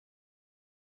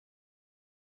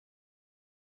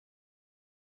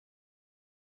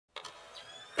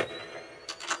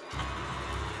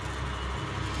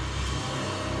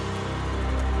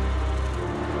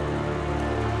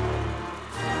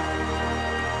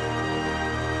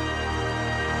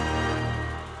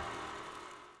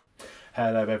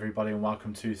Hello everybody and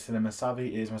welcome to Cinema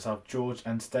Savvy. It is myself George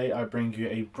and today I bring you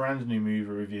a brand new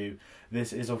movie review.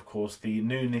 This is of course the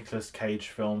new Nicolas Cage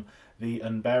film, The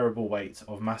Unbearable Weight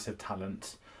of Massive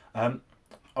Talent. I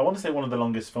want to say one of the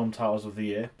longest film titles of the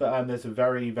year, but there's a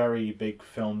very big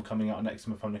film coming out next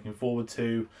month I'm looking forward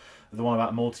to. The one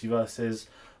about multiverses,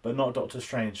 but not Doctor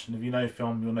Strange. And if you know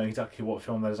film, you'll know exactly what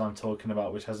film that is I'm talking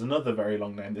about, which has another very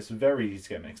long name that's very easy to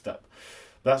get mixed up.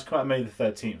 That's come out May the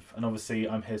 13th, and obviously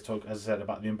I'm here to talk, as I said,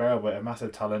 about The Unbearable Weight of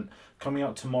Massive Talent, coming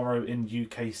out tomorrow in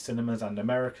UK cinemas and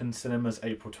American cinemas,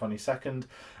 April 22nd,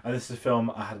 and this is a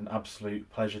film I had an absolute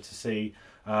pleasure to see.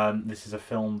 This is a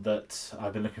film that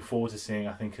I've been looking forward to seeing,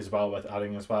 I think is well worth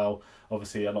adding as well.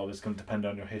 Obviously a lot of it's going to depend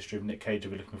on your history of Nick Cage if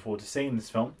you're looking forward to seeing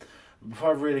this film. Before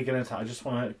I really get into it, I just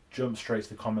want to jump straight to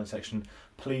the comment section.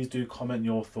 Please do comment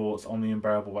your thoughts on The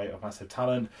Unbearable Weight of Massive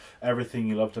Talent, everything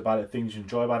you loved about it, things you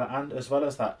enjoy about it, and as well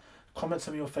as that, comment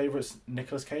some of your favourite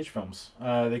Nicolas Cage films.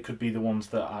 They could be the ones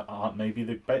that aren't maybe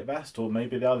the best, or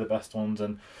maybe they are the best ones,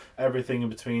 and everything in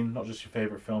between, not just your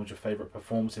favourite films, your favourite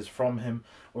performances from him,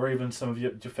 or even some of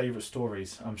your favourite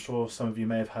stories. I'm sure some of you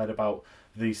may have heard about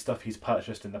the stuff he's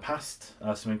purchased in the past,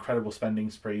 some incredible spending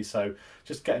sprees, so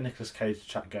just get a Nicolas Cage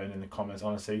chat going in the comments.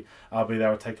 Honestly, I'll be there,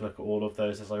 I'll take a look at all of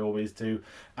those as I always do.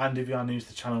 And if you are new to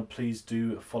the channel, please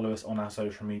do follow us on our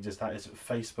social medias. That is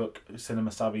Facebook,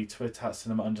 Cinema Savvy, Twitter at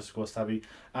cinema_savvy,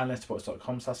 and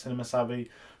letterboxd.com/cinema savvy.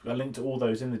 We've got a link to all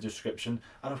those in the description,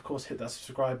 and of course hit that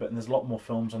subscribe button. There's a lot more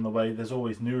films on the way. There's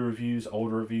always new reviews,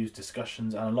 older reviews,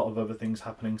 discussions, and a lot of other things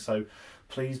happening, so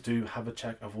please do have a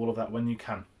check of all of that when you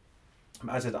can.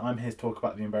 As I said, I'm here to talk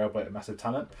about The Unbearable Weight of Massive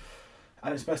Talent,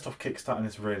 and it's best off kickstarting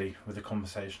this really with a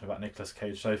conversation about Nicolas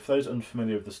Cage. So for those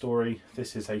unfamiliar with the story,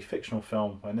 this is a fictional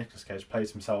film where Nicolas Cage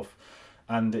plays himself,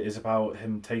 and it is about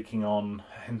him taking on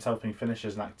himself being finished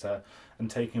as an actor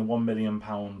and taking a $1 million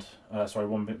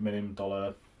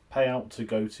payout to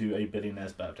go to a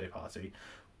billionaire's birthday party.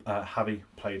 Javi,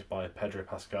 played by Pedro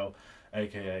Pascal,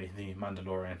 aka the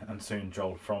Mandalorian, and soon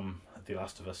Joel from The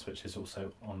Last of Us, which is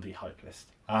also on the hype list.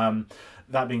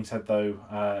 That being said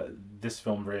though, this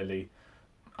film really,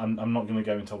 I'm not going to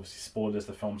go into obviously spoilers,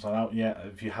 the film's not out yet.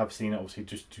 If you have seen it, obviously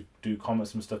just do comment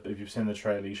some stuff, but if you've seen the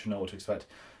trailer you should know what to expect.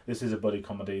 This is a buddy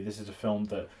comedy, this is a film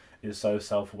that is so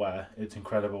self-aware, it's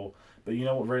incredible. But you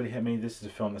know what really hit me? This is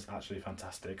a film that's actually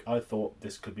fantastic. I thought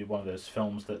this could be one of those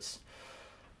films that's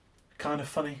kind of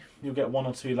funny. You'll get one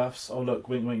or two laughs. Oh look,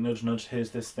 wink wink, nudge nudge, here's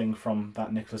this thing from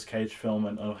that Nicolas Cage film,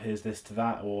 and oh here's this to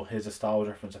that, or here's a Star Wars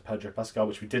reference to Pedro Pascal,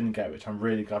 which we didn't get, which I'm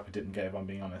really glad we didn't get, if I'm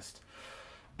being honest.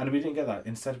 And we didn't get that.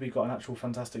 Instead we got an actual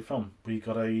fantastic film. We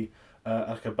got a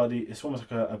like a buddy, it's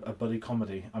almost like a buddy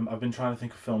comedy. I've been trying to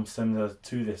think of films similar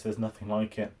to this. There's nothing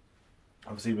like it.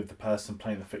 Obviously with the person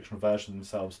playing the fictional version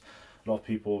themselves, a lot of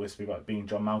people obviously about being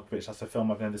John Malkovich. That's a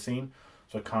film I've never seen,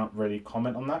 so I can't really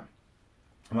comment on that.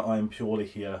 I am purely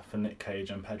here for Nick Cage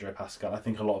and Pedro Pascal. I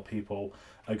think a lot of people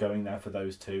are going there for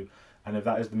those two, and if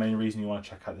that is the main reason you want to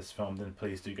check out this film, then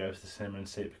please do go to the cinema and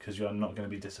see it, because you are not going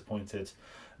to be disappointed.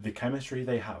 The chemistry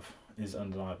they have is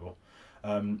undeniable.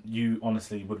 You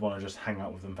honestly would want to just hang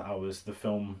out with them for hours. The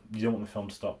film, you don't want the film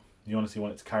to stop. You honestly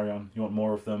want it to carry on. You want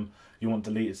more of them. You want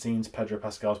deleted scenes. Pedro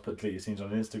Pascal's put deleted scenes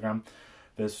on Instagram.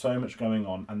 There's so much going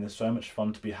on, and there's so much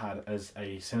fun to be had as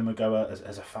a cinema goer,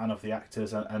 as a fan of the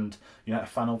actors, and you know, a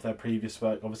fan of their previous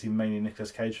work. Obviously mainly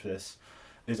Nicolas Cage for this.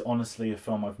 Is honestly a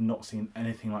film I've not seen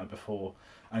anything like before,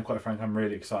 and quite frankly I'm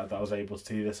really excited that I was able to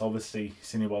see this. Obviously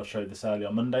Cineworld showed this early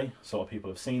on Monday, so a lot of people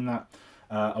have seen that.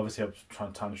 Obviously I'm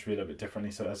trying to time this a little bit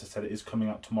differently, so as I said, it is coming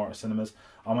out tomorrow at cinemas.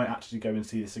 I might actually go and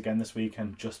see this again this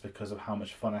weekend just because of how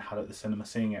much fun I had at the cinema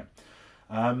seeing it.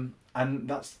 And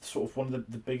that's sort of one of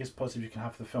the biggest positives you can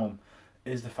have for the film,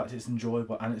 is the fact it's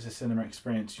enjoyable and it's a cinema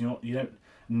experience. You don't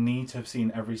need to have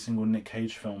seen every single Nick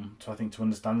Cage film to, I think, to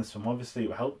understand this film. Obviously it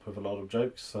will help with a lot of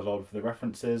jokes, a lot of the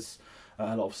references,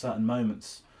 a lot of certain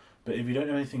moments. But if you don't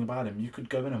know anything about him, you could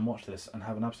go in and watch this and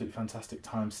have an absolutely fantastic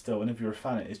time still. And if you're a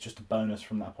fan, it's just a bonus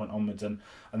from that point onwards. And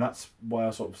that's why I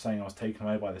was sort of saying I was taken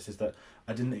away by this, is that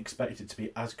I didn't expect it to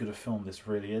be as good a film this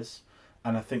really is.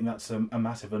 And I think that's a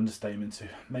massive understatement to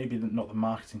maybe not the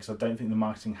marketing, because I don't think the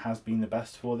marketing has been the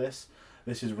best for this.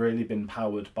 This has really been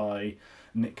powered by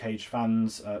Nick Cage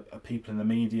fans, people in the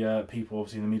media, people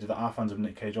obviously in the media that are fans of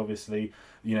Nick Cage. Obviously,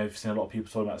 you know, you've seen a lot of people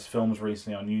talking about his films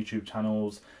recently on YouTube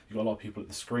channels. You've got a lot of people at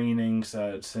the screenings.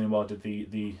 Cineworld did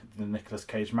the Nicolas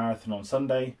Cage marathon on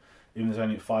Sunday, even though there's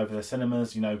only 5 of their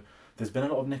cinemas. You know, there's been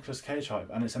a lot of Nicolas Cage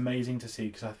hype, and it's amazing to see,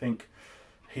 because I think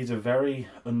he's a very,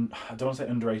 I don't want to say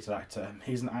underrated actor.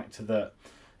 He's an actor that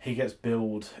he gets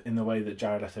billed in the way that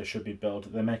Jared Leto should be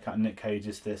billed. They make out Nick Cage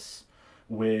as this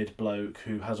weird bloke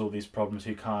who has all these problems,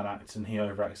 who can't act, and he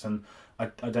overacts. And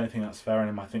I don't think that's fair in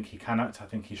him. I think he can act. I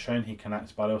think he's shown he can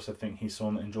act, but I also think he's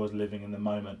someone that enjoys living in the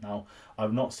moment. Now,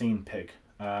 I've not seen Pig,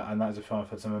 and that is a film I've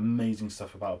heard some amazing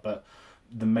stuff about, but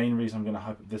the main reason I'm going to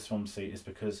hype up this film seat is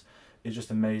because it's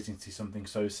just amazing to see something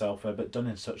so self-aware but done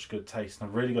in such good taste. And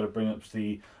I've really got to bring up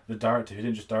the director who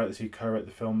didn't just direct this, he co-wrote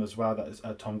the film as well. That is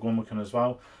Tom Gormican as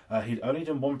well. He'd only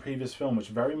done one previous film, which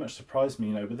very much surprised me.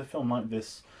 You know, with a film like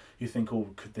this, you think, oh,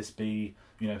 could this be,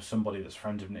 you know, somebody that's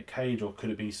friends with Nick Cage, or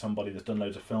could it be somebody that's done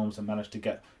loads of films and managed to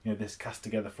get, you know, this cast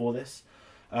together for this?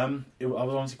 I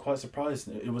was honestly quite surprised.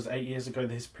 It was 8 years ago,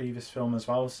 his previous film as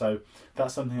well, so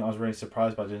that's something I was really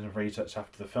surprised by doing research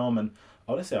after the film, and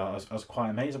honestly I was quite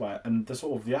amazed by it. And the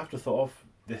sort of the afterthought of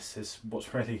this is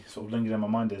what's really sort of lingered in my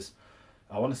mind is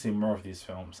I want to see more of these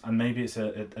films, and maybe it's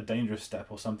a dangerous step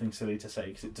or something silly to say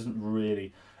because it doesn't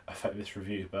really affect this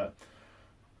review, but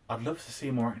I'd love to see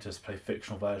more actors play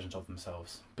fictional versions of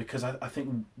themselves, because I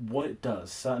think what it does,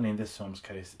 certainly in this film's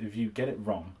case, if you get it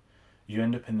wrong, you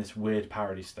end up in this weird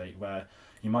parody state where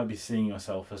you might be seeing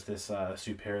yourself as this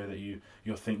superior that you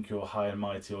think you're high and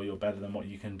mighty, or you're better than what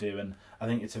you can do. And I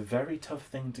think it's a very tough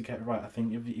thing to get right. I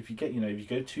think if you get, you know, if you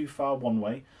go too far one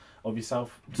way of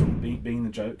yourself sort of being the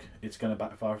joke, it's going to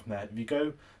backfire from there. If you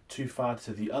go too far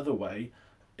to the other way,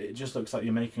 it just looks like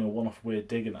you're making a one-off weird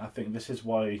dig. And I think this is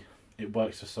why it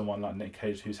works for someone like Nick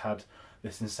Cage, who's had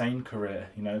this insane career.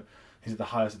 You know, he's at the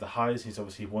highest of the highs. He's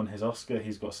obviously won his Oscar.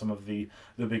 He's got some of the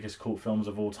biggest cult films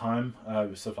of all time,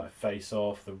 with stuff like Face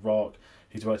Off, The Rock.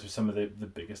 He's worked with some of the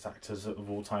biggest actors of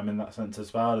all time in that sense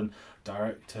as well, and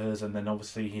directors. And then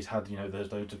obviously he's had, you know,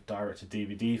 there's loads of directed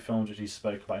DVD films, which he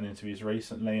spoke about in interviews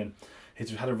recently. And he's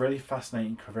had a really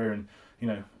fascinating career. And, you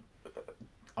know,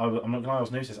 I'm not gonna lie, I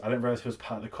was new to this. I didn't realise he was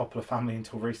part of the Coppola family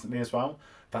until recently as well.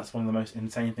 That's one of the most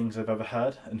insane things I've ever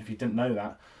heard. And if you didn't know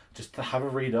that, just to have a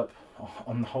read up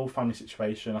on the whole family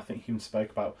situation. I think he even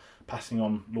spoke about passing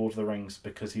on Lord of the Rings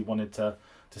because he wanted to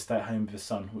stay at home with his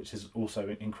son, which is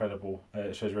also incredible.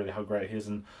 It shows really how great he is,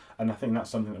 and I think that's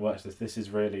something that works. This is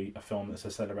really a film that's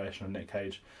a celebration of Nick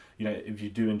Cage. You know, if you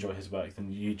do enjoy his work,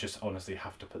 then you just honestly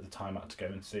have to put the time out to go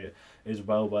and see it. It is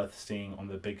well worth seeing on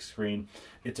the big screen.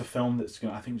 It's a film that's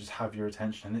going to, I think, just have your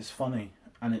attention, and it's funny,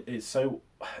 and it's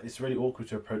really awkward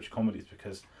to approach comedies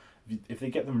because if they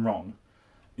get them wrong,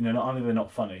 you know, not only are they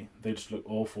not funny, they just look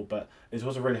awful, but it's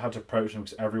also really hard to approach them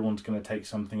because everyone's going to take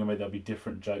something away. There'll be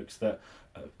different jokes that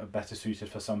are better suited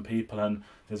for some people, and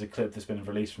there's a clip that's been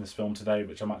released from this film today,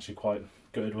 which I'm actually quite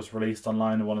good, was released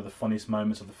online, and one of the funniest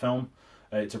moments of the film.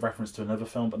 It's a reference to another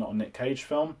film, but not a Nick Cage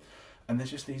film. And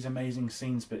there's just these amazing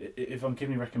scenes, but if I'm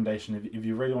giving you a recommendation, if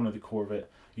you really want to know the core of it,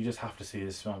 you just have to see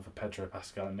this film for Pedro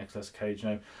Pascal and Nicolas Cage. You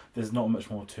know, there's not much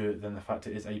more to it than the fact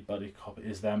it is a buddy cop. It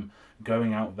is them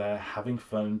going out there, having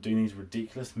fun, doing these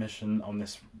ridiculous missions on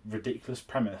this ridiculous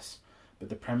premise. But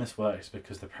the premise works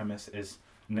because the premise is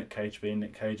Nick Cage being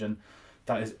Nick Cage, and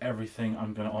that is everything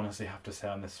I'm going to honestly have to say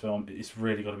on this film. It's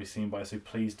really got to be seen by, so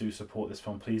please do support this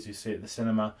film. Please do see it at the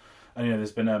cinema. And you know,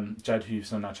 there's been Jed, who you've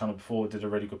seen on our channel before, did a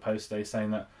really good post today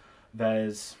saying that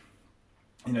there's,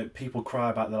 you know, people cry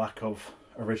about the lack of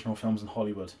original films in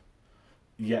Hollywood,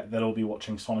 yet they'll all be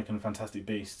watching Sonic and Fantastic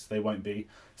Beasts. They won't be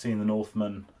seeing The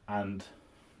Northman and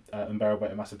Unbearable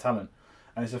Weight of Massive Talent.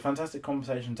 And it's a fantastic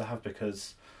conversation to have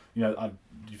because, you know,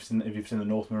 if you've seen the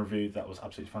Northman review, that was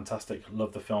absolutely fantastic.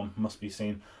 Love the film, must be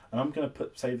seen. And I'm going to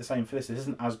say the same for this. This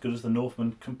isn't as good as the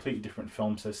Northman, completely different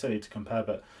film, so silly to compare,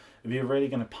 but if you're really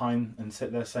going to pine and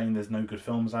sit there saying there's no good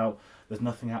films out, there's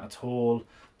nothing out at all,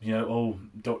 you know, or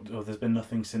there's been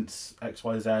nothing since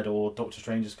XYZ, or Doctor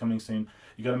Strange is coming soon,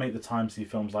 you got to make the time to see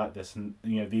films like this. And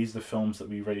you know, these are the films that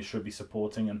we really should be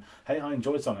supporting. And hey, I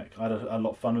enjoyed Sonic. I had a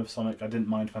lot of fun with Sonic. I didn't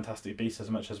mind Fantastic Beasts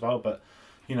as much as well. But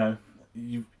you know,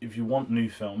 if you want new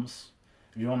films,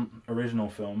 if you want original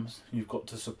films, you've got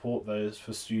to support those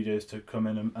for studios to come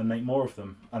in and make more of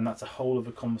them. And that's a whole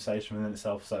other conversation within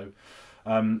itself. So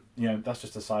you know, that's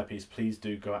just a side piece. Please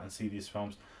do go out and see these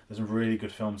films. There's some really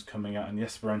good films coming out, and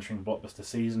yes, we're entering blockbuster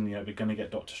season. You know, we're going to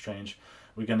get Doctor Strange,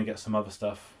 we're going to get some other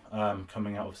stuff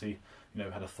coming out. Obviously, you know,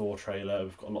 we had a Thor trailer,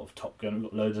 we've got a lot of Top Gun, we've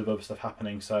got loads of other stuff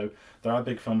happening. So there are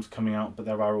big films coming out, but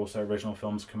there are also original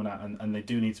films coming out, and they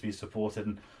do need to be supported,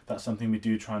 and that's something we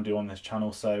do try and do on this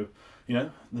channel. So, you know,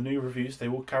 the new reviews, they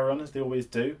will carry on as they always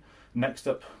do. Next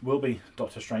up will be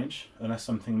Doctor Strange, unless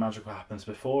something magical happens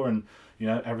before, and you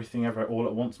know, everything ever all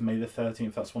at once, May the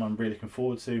 13th, that's one I'm really looking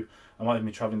forward to. I might even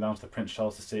be travelling down to the Prince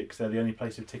Charles to see it because they're the only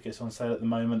place with tickets on sale at the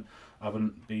moment. I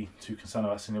wouldn't be too concerned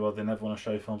about Cineworld, they never want to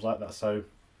show films like that, so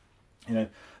you know,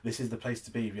 this is the place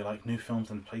to be. If you like new films,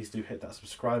 then please do hit that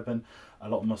subscribe button. A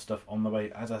lot more stuff on the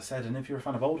way, as I said. And if you're a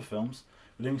fan of older films,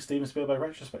 we're doing Steven Spielberg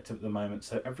retrospective at the moment.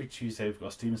 So every Tuesday we've got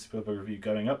a Steven Spielberg review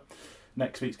going up.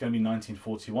 Next week's going to be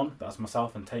 1941. That's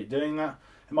myself and Tate doing that.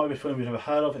 It might be a film you've never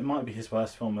heard of. It might be his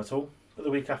worst film at all. But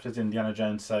the week after is Indiana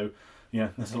Jones. So, you know,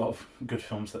 there's a lot of good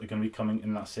films that are going to be coming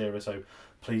in that series. So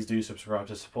please do subscribe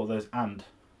to support those. And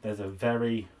there's a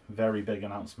very, very big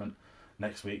announcement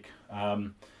next week.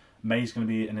 May's going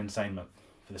to be an insane month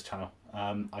for this channel.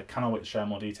 I cannot wait to share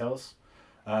more details.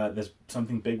 There's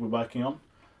something big we're working on.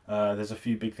 There's a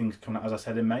few big things coming out, as I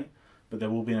said, in May, but there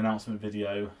will be an announcement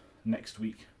video next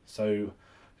week. So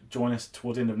join us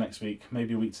towards the end of next week,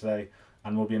 maybe a week today,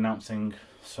 and we'll be announcing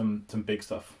some big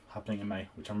stuff happening in May,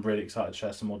 which I'm really excited to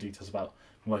share some more details about.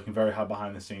 I'm working very hard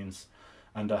behind the scenes,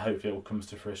 and hopefully it all comes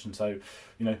to fruition. So,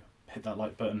 you know, hit that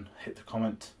like button, hit the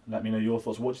comment, let me know your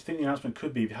thoughts. What do you think the announcement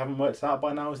could be? If you haven't worked it out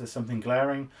by now, is there something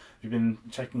glaring? If you've been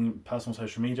checking personal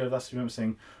social media with us, you've been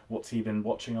seeing what's he been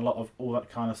watching, a lot of all that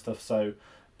kind of stuff. So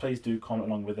please do comment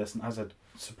along with this, and as I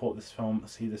support this film,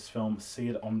 see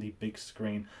it on the big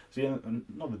screen. So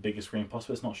not the biggest screen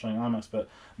possible, it's not showing IMAX, but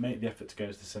make the effort to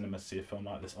go to the cinema to see a film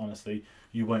like this. Honestly,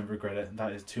 you won't regret it.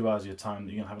 That is 2 hours of your time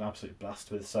that you're going to have an absolute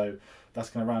blast with. So that's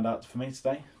going to round out for me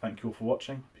today. Thank you all for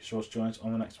watching. Be sure to join us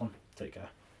on the next one. Take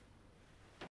care.